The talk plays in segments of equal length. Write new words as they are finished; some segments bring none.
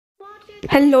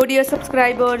Hello, dear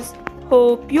subscribers.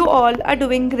 Hope you all are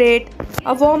doing great.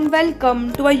 A warm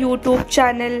welcome to our YouTube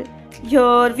channel.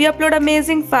 Here we upload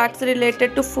amazing facts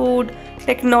related to food,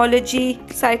 technology,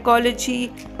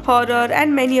 psychology, horror,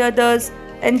 and many others.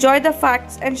 Enjoy the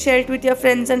facts and share it with your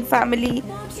friends and family.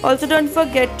 Also, don't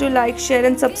forget to like, share,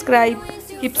 and subscribe.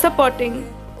 Keep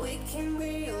supporting.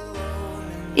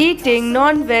 Eating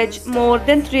non-veg more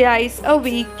than thrice a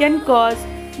week can cause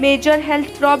major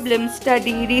health problems.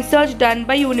 Study research done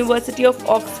by University of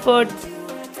Oxford.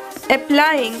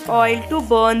 Applying oil to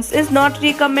burns is not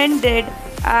recommended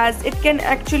as it can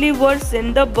actually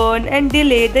worsen the burn and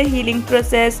delay the healing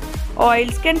process.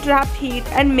 Oils can trap heat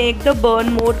and make the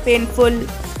burn more painful.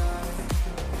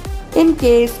 In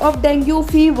case of dengue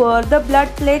fever, the blood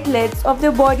platelets of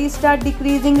the body start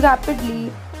decreasing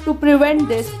rapidly. To prevent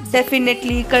this,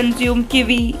 definitely consume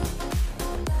kiwi.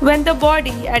 When the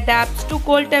body adapts to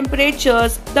cold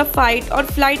temperatures, the fight or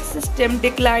flight system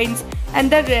declines and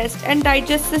the rest and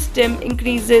digest system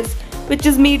increases, which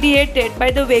is mediated by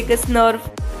the vagus nerve.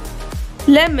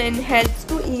 Lemon helps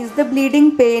to ease the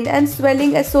bleeding pain and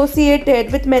swelling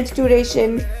associated with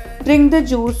menstruation. Drink the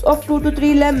juice of 2 to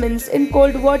 3 lemons in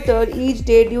cold water each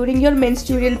day during your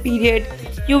menstrual period.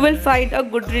 You will find a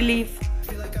good relief.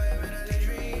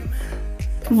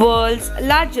 World's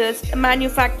largest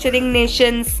manufacturing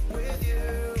nations.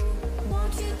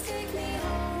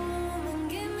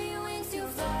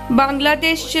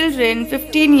 Bangladesh children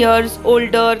 15 years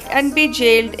older can be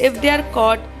jailed if they are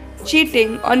caught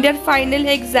cheating on their final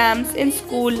exams in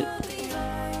school.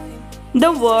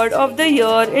 The word of the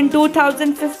year in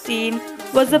 2015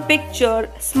 was a picture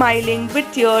smiling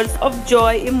with tears of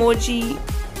joy emoji.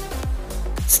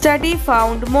 Study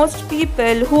found most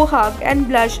people who hug and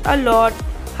blush a lot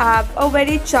have a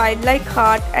very childlike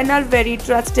heart and are very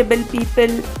trustable people.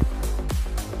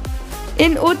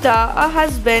 In Utah, a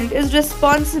husband is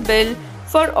responsible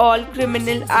for all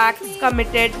criminal acts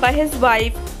committed by his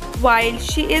wife while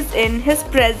she is in his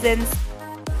presence.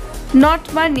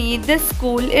 Not money, this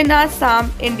school in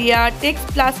Assam, India takes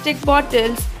plastic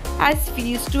bottles as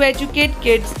fees to educate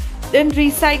kids, then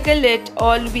recycle it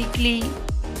all weekly.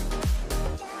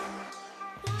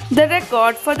 The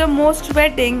record for the most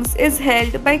weddings is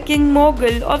held by King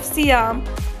Mughal of Siam,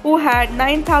 who had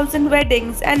 9,000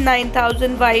 weddings and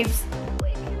 9,000 wives.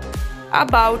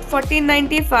 About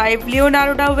 1495,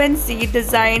 Leonardo da Vinci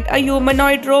designed a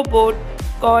humanoid robot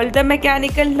called the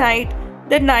Mechanical Knight.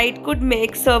 The knight could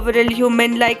make several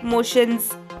human-like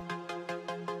motions.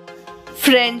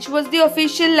 French was the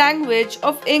official language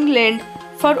of England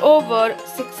for over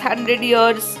 600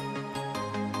 years.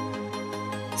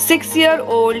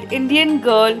 6-year-old Indian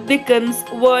girl becomes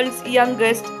world's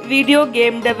youngest video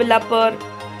game developer.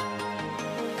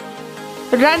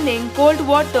 Running cold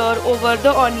water over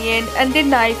the onion and the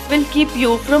knife will keep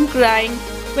you from crying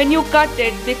when you cut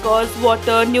it because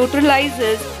water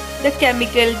neutralizes the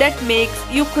chemical that makes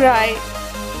you cry.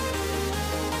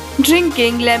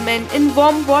 Drinking lemon in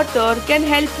warm water can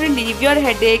help relieve your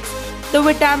headaches. The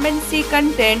vitamin C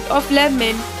content of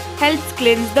lemon helps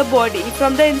cleanse the body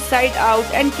from the inside out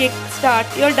and kick-start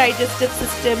your digestive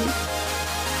system.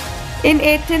 In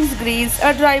Athens, Greece,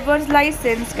 a driver's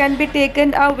license can be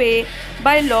taken away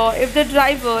by law if the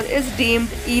driver is deemed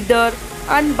either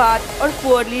unbathed or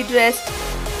poorly dressed.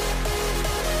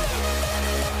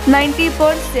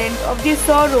 90% of the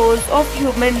sorrows of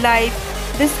human life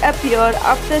disappear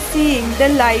after seeing the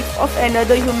life of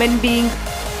another human being.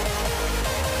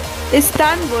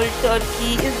 Istanbul,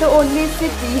 Turkey is the only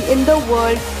city in the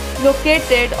world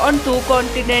located on 2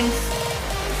 continents.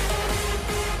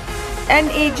 An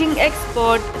aging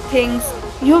expert thinks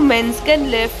humans can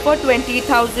live for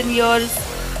 20,000 years.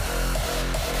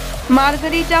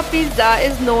 Margherita pizza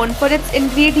is known for its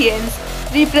ingredients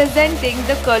representing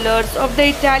the colors of the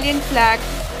Italian flag.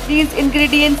 These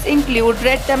ingredients include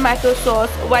red tomato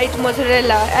sauce, white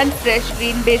mozzarella, and fresh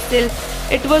green basil.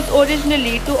 It was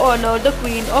originally to honor the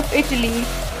Queen of Italy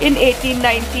in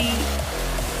 1890.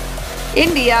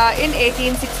 India in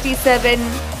 1867.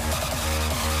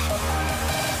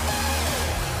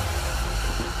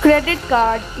 Credit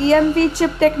card EMV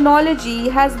chip technology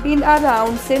has been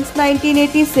around since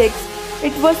 1986.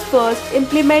 It was first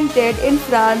implemented in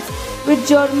France, with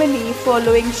Germany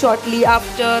following shortly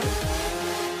after.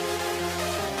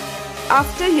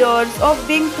 After years of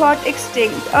being thought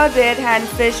extinct, a rare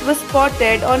handfish was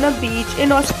spotted on a beach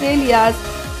in Australia's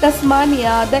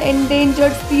Tasmania. The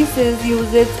endangered species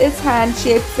uses its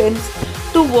hand-shaped fins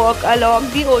to walk along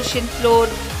the ocean floor.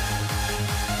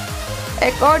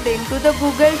 According to the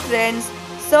Google Trends,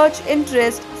 search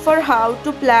interest for how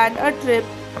to plan a trip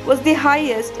was the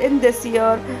highest in this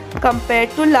year compared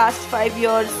to last 5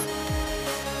 years.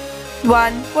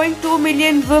 1.2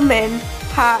 million women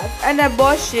have an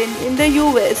abortion in the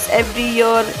US every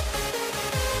year.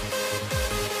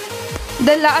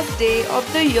 The last day of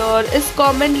the year is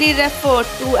commonly referred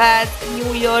to as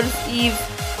New Year's Eve.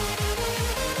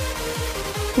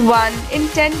 1 in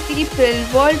 10 people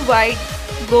worldwide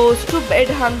goes to bed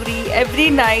hungry every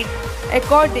night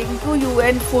according to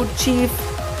UN Food Chief.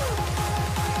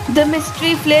 The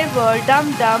mystery flavor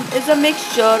Dum Dum is a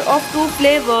mixture of two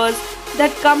flavors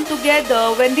that come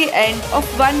together when the end of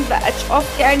one batch of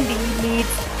candy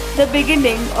meets the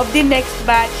beginning of the next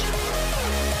batch.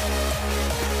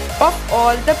 Of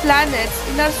all the planets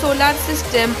in our solar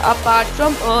system apart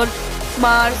from Earth,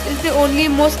 Mars is the only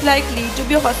most likely to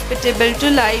be hospitable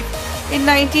to life. In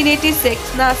 1986,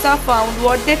 NASA found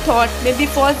what they thought may be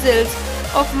fossils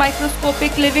of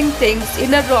microscopic living things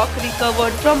in a rock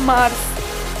recovered from Mars.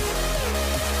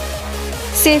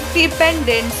 Safety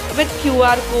pendants with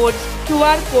QR codes.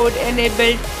 QR code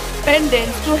enabled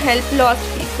pendants to help lost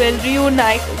people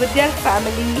reunite with their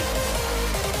family.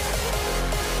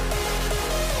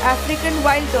 African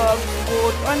wild dogs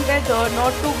vote on whether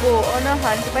not to go on a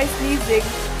hunt by sneezing.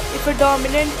 If a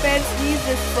dominant pair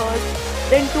sneezes first,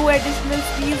 then two additional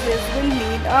sneezes will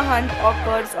mean a hunt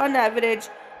occurs on average.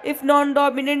 If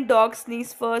non-dominant dogs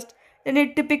sneeze first, then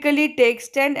it typically takes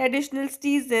 10 additional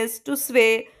sneezes to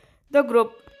sway the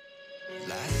group.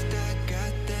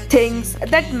 Things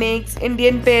that makes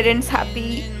Indian parents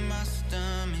happy.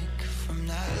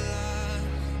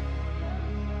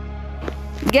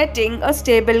 Getting a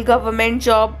stable government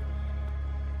job.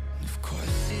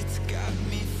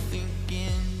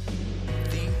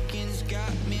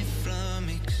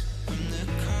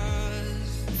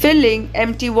 Filling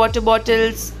empty water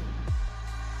bottles.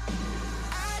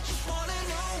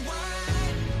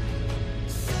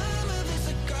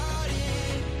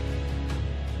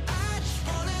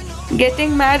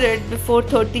 Getting married before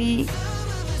 30.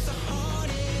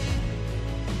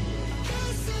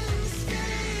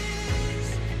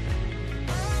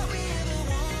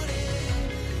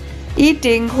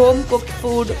 Eating home cooked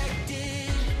food.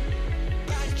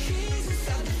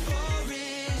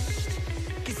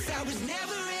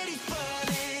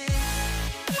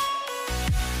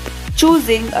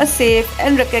 Choosing a safe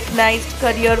and recognized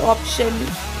career option.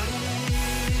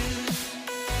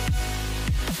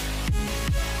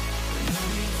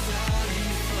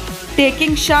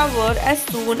 Taking shower as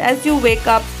soon as you wake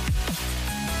up.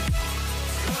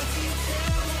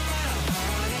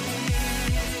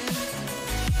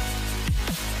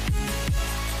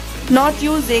 Not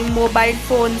using mobile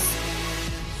phones.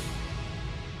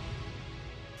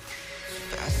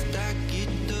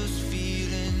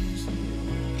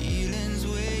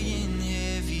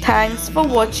 Thanks for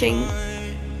watching.